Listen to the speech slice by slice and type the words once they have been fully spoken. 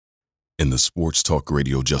In the sports talk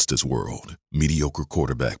radio justice world, mediocre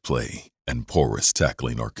quarterback play and porous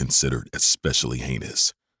tackling are considered especially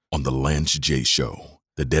heinous. On the Lance J. Show,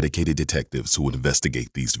 the dedicated detectives who investigate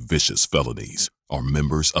these vicious felonies are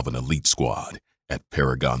members of an elite squad at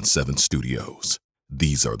Paragon 7 Studios.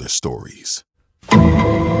 These are their stories. Very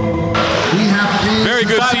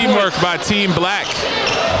good teamwork by Team Black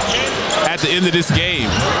at the end of this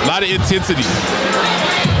game. A lot of intensity.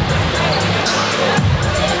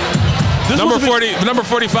 Number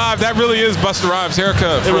 45, that really is Busta Rhymes'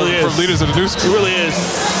 haircut for Leaders of the New School. It really is.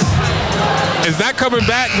 Is that coming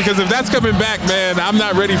back? Because if that's coming back, man, I'm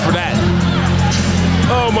not ready for that.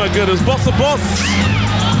 Oh my goodness, Busta Bus.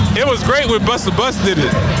 It was great when Busta Bus did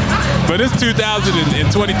it, but it's 2022,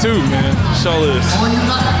 man. Sure is.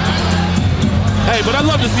 Hey, but I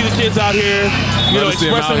love to see the kids out here,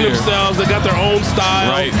 expressing themselves. They got their own style.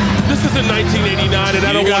 Right. This isn't 1989, and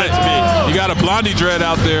I don't want it to be. You got a blondie dread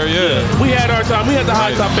out there, yeah. We had our time. We had the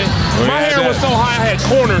high top thing. My hair was so high, I had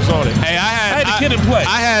corners on it. Hey, I had a kid in play.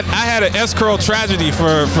 I had an S-curl tragedy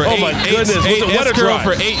for oh my goodness. eight S-curl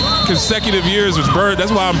for 8 consecutive years was burned. That's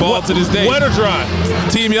why I'm bald to this day. Wet or dry?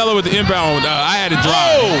 Team Yellow with the inbound. I had it dry.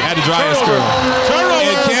 I had to dry S-curl. Turnover.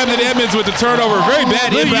 And Camden Edmonds with the turnover. Very bad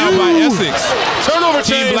inbound by Essex. Turnover.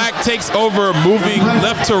 Team Black takes over, moving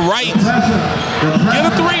left to right. Get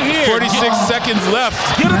a 3 here. 46 seconds left.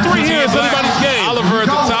 Get a 3 here. It's anybody's game. Oliver at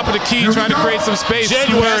the top of the key trying to create some space.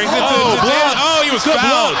 January. He was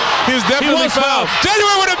fouled. He was definitely fouled.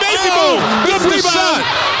 January with an amazing move. Misses the shot.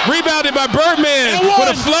 Rebounded by Birdman with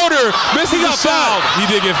a floater. Misses the shot. He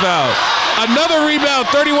did get fouled. Another rebound,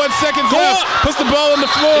 31 seconds left. Puts the ball on the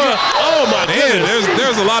floor. Oh my goodness.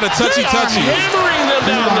 There's a lot of touchy-touchy. Hammering them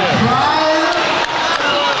down there.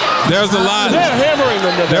 There's a lot. They're hammering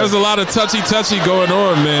them down there. There's a lot of touchy-touchy going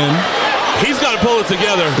on, man. He's got to pull it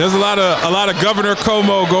together. There's a lot of Governor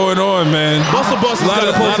Como going on, man. Busta Bus has got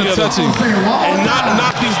to pull it together. Touching. And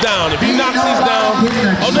knock these down. If he knocks these down,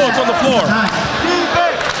 oh no, it's on the floor.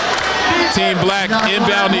 Team Black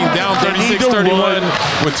inbounding down 36-31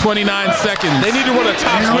 with 29 seconds. They need to run a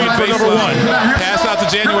top screen for number 1. Pass out to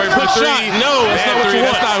January for 3. No, that's not what you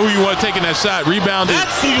want. That's not who you want taking that shot. Rebounded.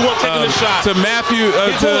 That's who you want taking the shot. To Matthew,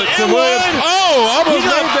 to Williams. Oh, almost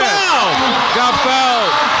made that. Got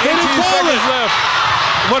fouled. 18 seconds left.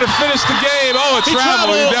 Want to finish the game. Oh, it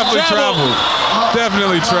traveled. He definitely traveled.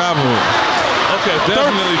 Definitely traveled. Okay,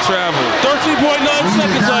 definitely traveled. 13.9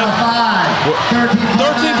 seconds left.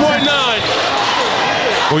 13.9.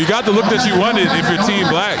 Well, you got the look that you wanted if you're Team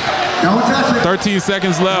Black. 13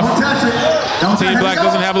 seconds left. Team Black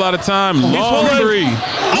doesn't have a lot of time. Long 3.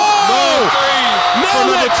 Oh!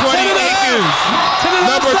 Number 20 Aikens.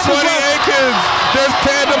 Number 20 Aikens. There's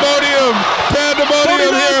Pandemonium.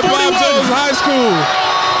 Pandemonium here at Bob Jones High School.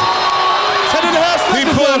 10.5 seconds. He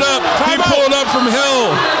pulled up from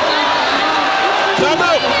hell. Time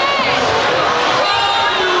out.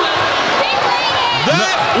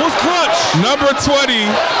 That was clutch. Number 20,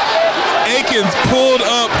 Aikens pulled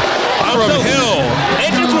up from hell.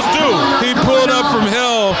 Aikens was due. He pulled up from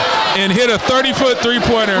hell and hit a 30-foot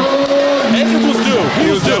three-pointer. Aikens was due.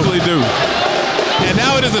 He was definitely due. And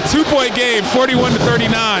now it is a 2-point game, 41-39.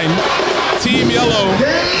 Team Yellow.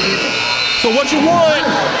 So what you want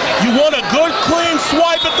a good, clean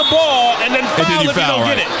swipe at the ball and then foul if you don't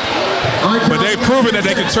get it. But they've proven that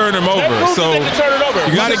they can turn him over. So you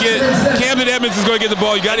got to get Camden Edmonds is going to get the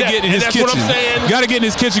ball. You got to get in his kitchen. What I'm saying. You got to get in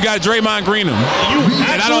his kitchen. You got to Draymond Green him.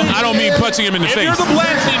 And I don't mean punching him in the face. If you're the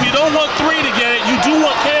Black team, you don't want 3 to get it. You do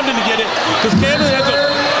want Camden to get it because Camden has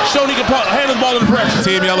shown he can handle the ball under pressure.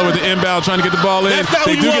 Team Yellow with the inbound trying to get the ball in.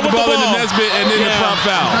 They do get the ball into Nesbitt and then the prompt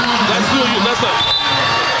foul.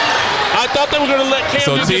 I thought they were going to let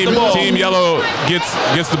Camden get the ball. Team Yellow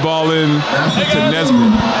gets the ball in to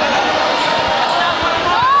Nesbitt.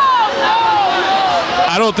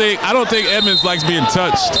 I don't think Edmonds likes being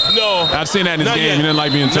touched. No. I've seen that in his game. Yet. He didn't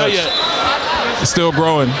like being touched. Not yet. It's still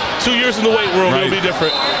growing. 2 years in the weight room, right. It'll be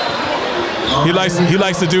different. He likes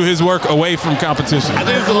to do his work away from competition. I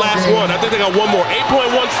think it's the last one. I think they got one more.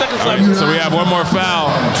 8.1 seconds left. So we have one more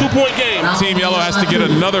foul. 2-point game. Team Yellow has to get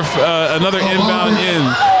another inbound in.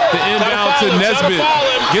 The inbound to Nesbitt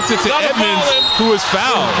gets it to Edmonds, who is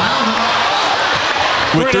fouled.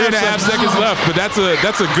 With 3.5 seconds left, but that's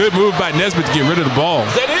a good move by Nesbitt to get rid of the ball.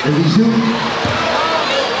 Is that it?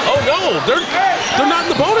 Oh no, they're not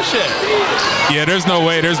in the bonus yet. Yeah, there's no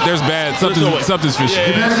way. There's bad. Something's fishy.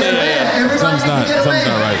 Yeah. Something's not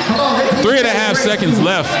right. 3.5 seconds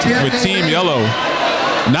left with Team Yellow.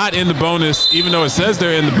 Not in the bonus, even though it says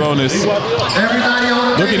they're in the bonus.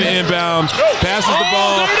 Looking to inbound, passes the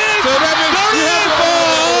ball. So you have the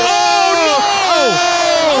ball.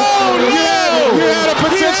 Oh, no!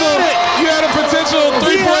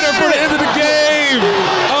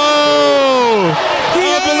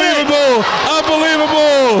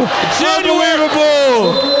 January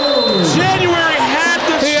had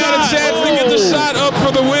the shot. He had a chance to get the shot up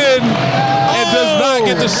for the win and does not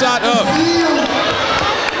get the shot up.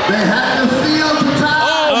 They had the steal to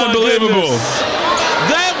tie. Oh, unbelievable.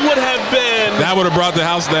 That would have brought the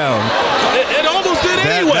house down. It almost did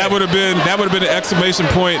anyway. That would have been an exclamation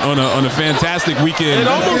point on a fantastic weekend. It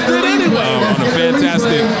almost did anyway. On a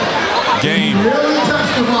fantastic game.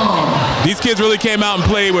 These kids really came out and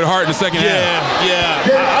played with heart in the second half.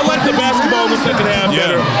 Yeah. I like the basketball in the second half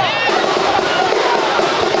better.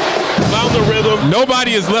 Found the rhythm.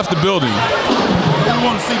 Nobody has left the building. I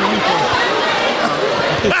want to see the replay.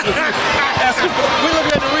 We're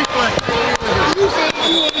looking at the replay. You said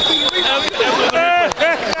you want to see the replay.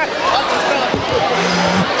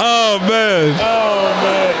 Oh, man.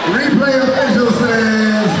 Replay official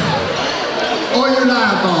says, you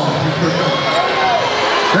live ball.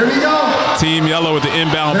 There we go. Team Yellow with the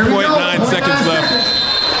inbound, 0.9 seconds left.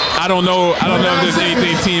 I don't know if there's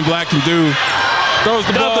anything Team Black can do. Throws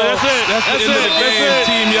the ball. That's it. That's the end of the game.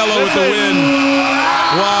 Team Yellow with the win.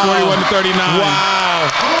 Wow. 41-39. Wow.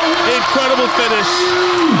 Incredible finish.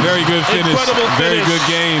 Very good finish. Incredible finish. Very good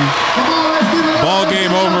game. Ball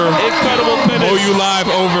game over. Incredible finish. OU Live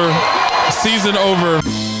over. Season over.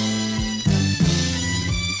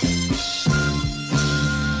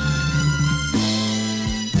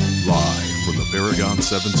 Live from the Paragon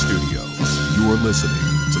 7 studios, you are listening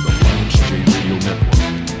to the Lance J Radio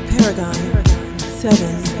Network. Paragon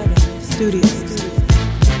 7 Studios.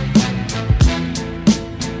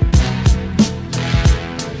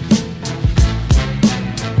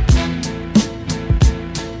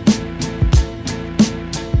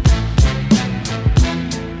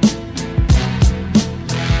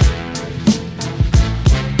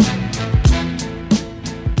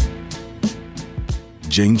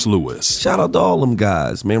 James Lewis. Shout out to all them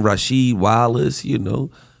guys, man. Rasheed Wallace,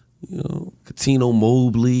 Katino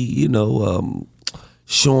Mobley,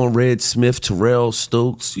 Sean Red Smith, Terrell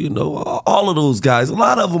Stokes, all of those guys. A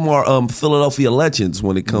lot of them are Philadelphia legends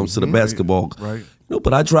when it comes to the basketball. Right.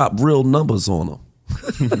 But I drop real numbers on them.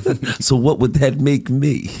 So what would that make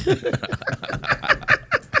me?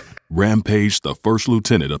 Rampage, the first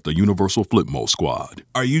lieutenant of the Universal Flipmo Squad.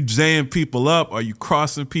 Are you jaying people up? Are you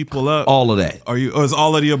crossing people up? All of that. Or is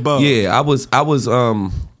all of the above? Yeah, I was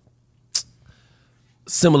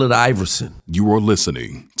similar to Iverson. You are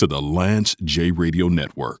listening to the Lance J Radio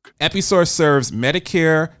Network. Episource serves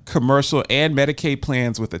Medicare, commercial, and Medicaid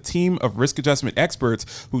plans with a team of risk adjustment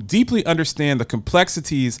experts who deeply understand the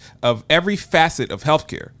complexities of every facet of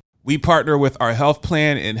healthcare. We partner with our health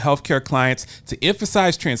plan and healthcare clients to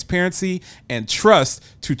emphasize transparency and trust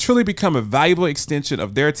to truly become a valuable extension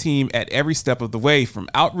of their team at every step of the way, from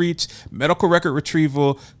outreach, medical record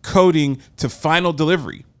retrieval, coding, to final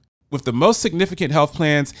delivery. With the most significant health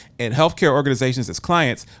plans and healthcare organizations as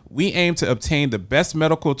clients, we aim to obtain the best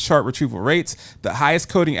medical chart retrieval rates, the highest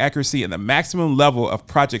coding accuracy, and the maximum level of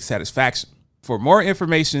project satisfaction. For more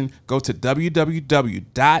information, go to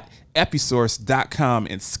www.episource.com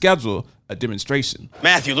and schedule a demonstration.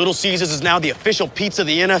 Matthew, Little Caesars is now the official pizza of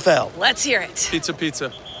the NFL. Let's hear it. Pizza,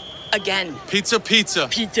 pizza. Again. Pizza, pizza.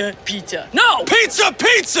 Pizza, pizza. No! Pizza,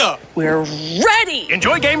 pizza! We're ready!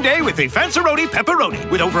 Enjoy game day with the Fanceroni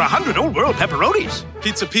Pepperoni with over 100 Old World pepperonis.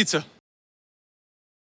 Pizza, pizza.